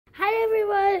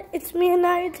everyone, it's me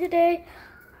Aniyah today.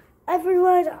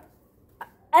 Everyone,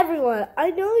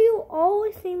 I know you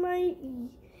always see my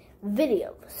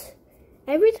videos.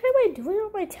 Every time I do it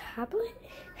on my tablet,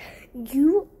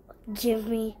 you give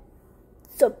me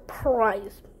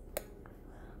surprise.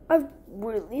 I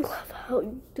really love how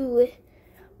you do it.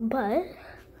 But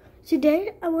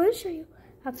today I want to show you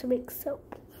how to make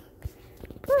soap.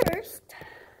 First,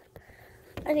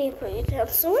 I need to put you down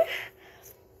somewhere.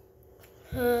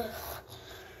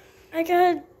 I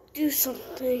gotta do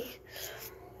something.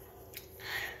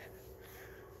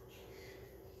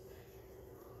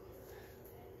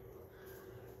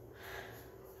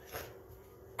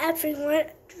 Everyone,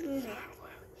 do not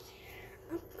worry.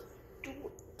 I'm gonna do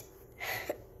it.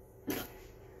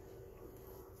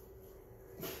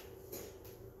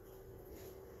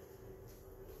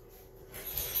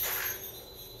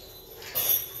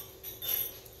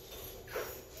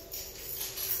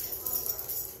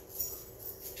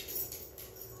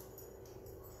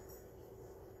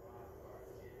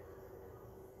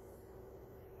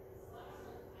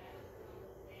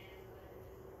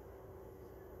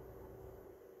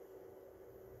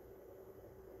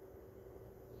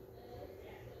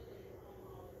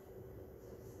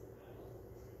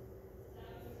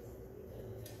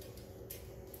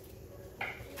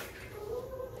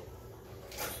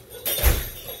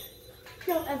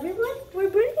 Now everyone, we're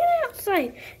bringing it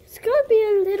outside. It's gonna be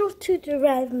a little too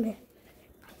dramatic.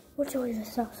 Which way is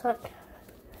this outside?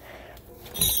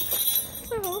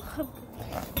 So,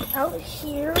 out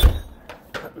here.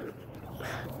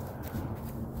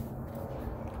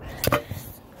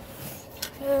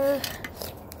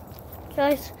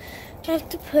 Guys, I have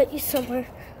to put you somewhere.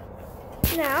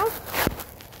 Now, I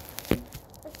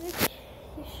think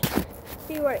you should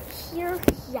be right here.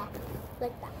 Yeah,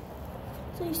 like that.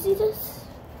 So you see this?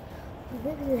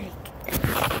 Maybe like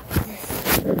this.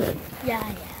 Yeah.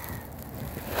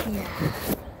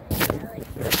 Like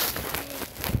this.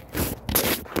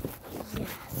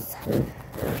 Yes.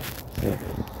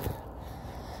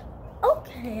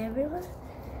 Okay, everyone.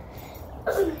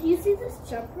 You see this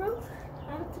jump rope?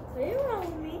 I have to put it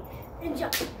around me and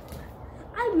jump.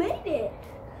 I made it.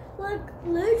 Like,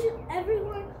 literally,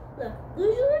 everyone. Look,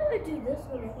 usually I do this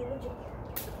when I hit a jump.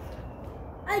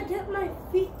 I get my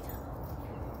feet.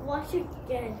 Watch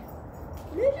again.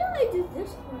 Usually I do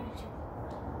this one.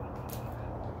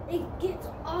 It gets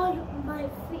on my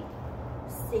feet.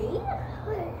 See?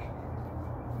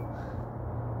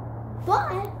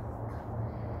 But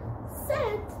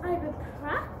since I've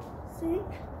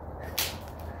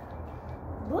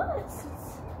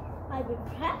been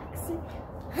practicing,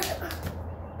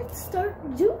 let's start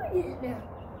doing it now.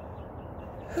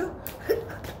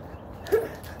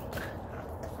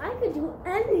 I could do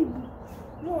any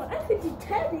more. I could do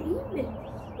 10 even.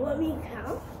 Want me to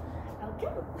count? I'll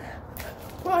count.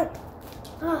 1.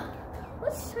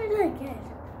 Let's try that again.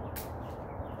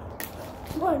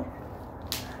 1.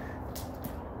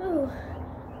 2.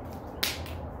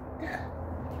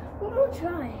 One more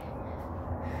try.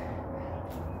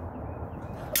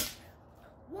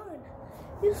 1.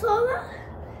 You saw that?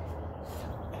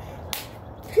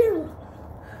 2.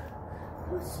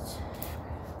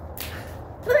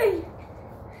 3.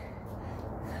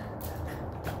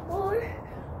 4.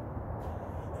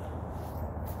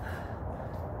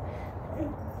 And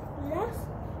last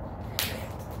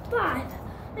 5.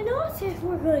 I know it says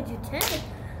we're going to do 10,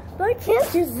 but I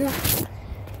can't do that.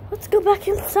 Let's go back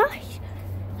inside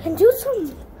and do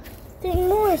something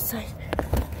more inside.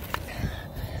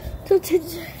 So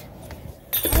today,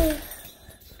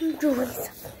 I'm doing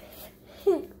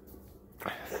something.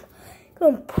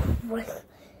 Gonna press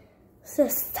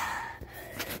this.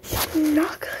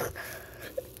 Not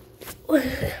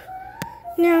good.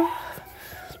 Now,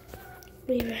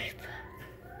 be right back.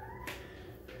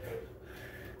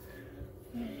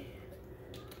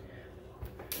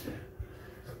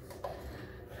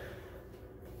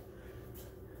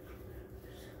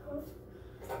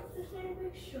 Just need to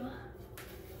make sure.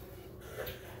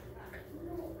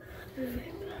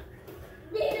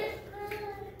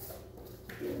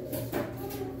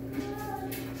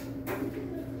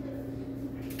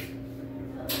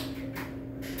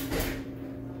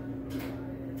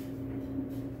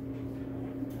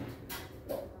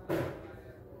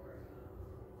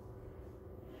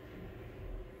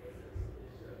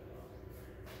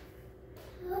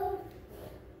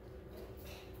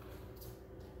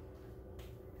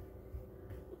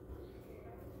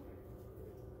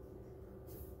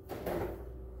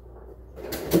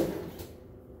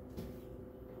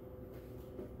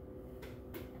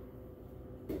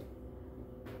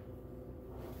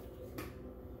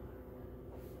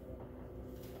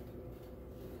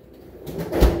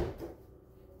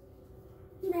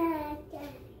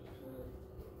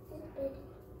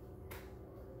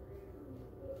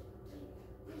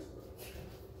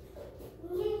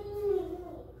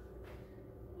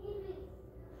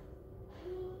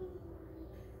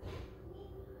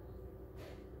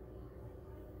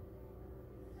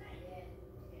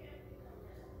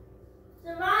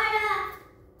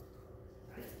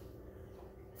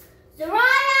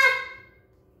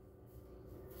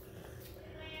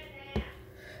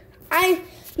 I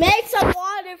make some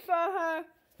water for her.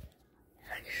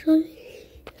 Actually,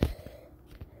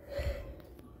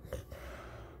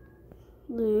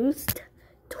 loose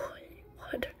toilet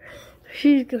water.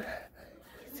 She's gonna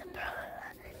get some problem.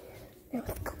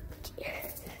 Let's go.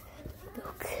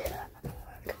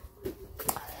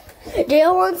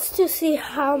 Dale wants to see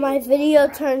how my video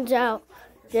turns out.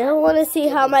 Dale wants to see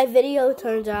how my video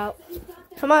turns out.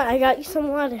 Come on, I got you some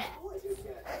water.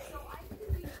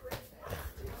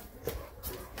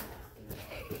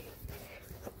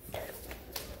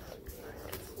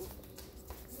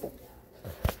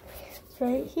 It's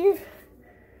right here.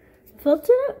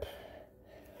 Filter it up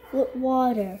with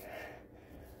water.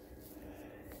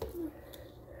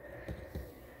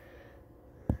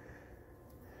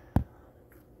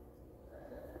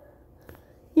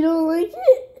 You don't like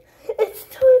it? It's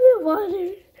toilet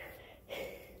water.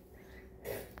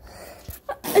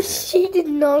 She did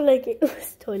not like it. It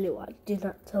was toilet water. Do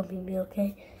not tell me,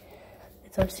 okay?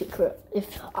 It's our secret.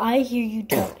 If I hear you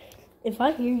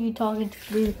talking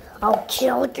to me, I'll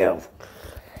kill you.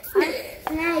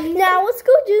 Now let's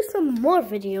go do some more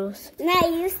videos. Now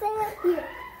you stay up here.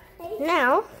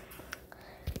 Now,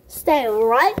 stay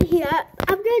right here.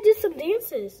 I'm gonna do some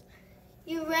dances.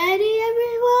 You ready,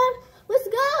 everyone? Let's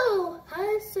go!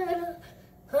 I said,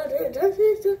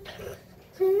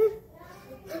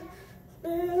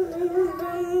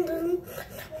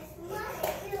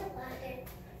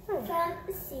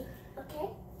 okay?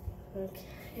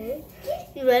 Okay.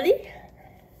 You ready?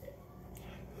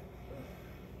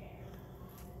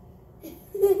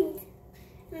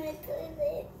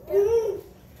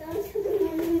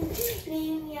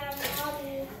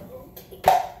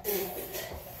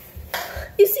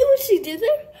 You see what she did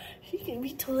there? She gave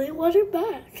me toilet water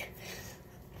back.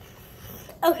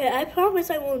 Okay, I promise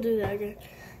I won't do that again.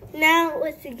 Now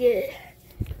let's get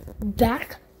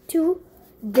back to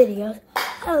videos.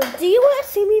 Oh, do you want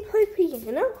to see me play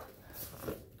piano?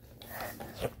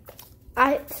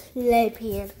 I play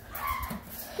piano.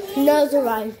 No,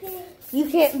 Zariah, you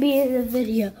can't be in the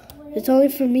video. It's only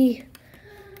for me.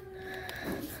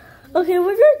 Okay,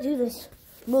 we're gonna do this.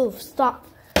 Move, stop.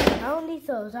 I don't need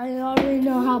those. I already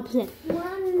know how to play.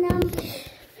 One number.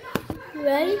 You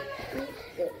ready?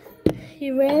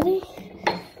 You ready?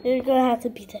 You're gonna have to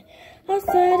beat it. Stop. That's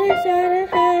really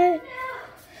fun.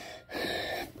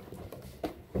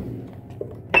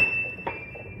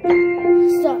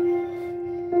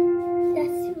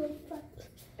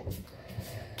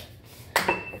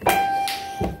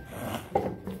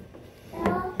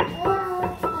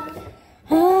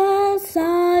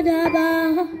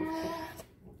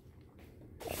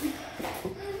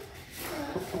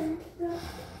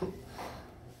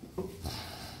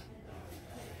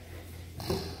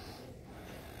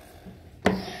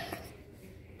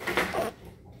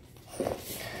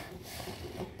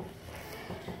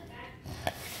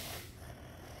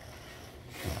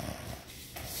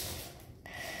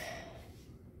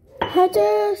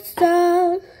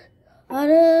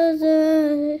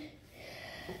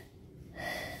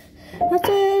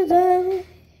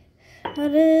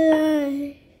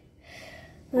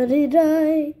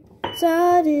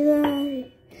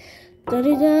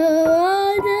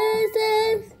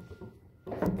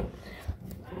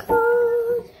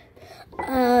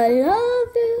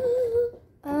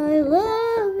 I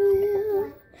love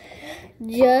you,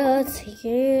 just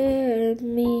hear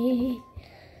me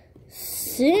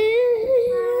sing.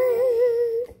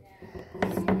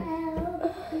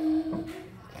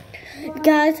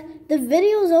 Guys, the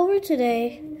video's over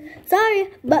today. Sorry,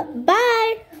 but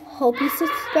bye. Hope you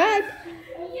subscribe.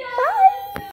 Bye.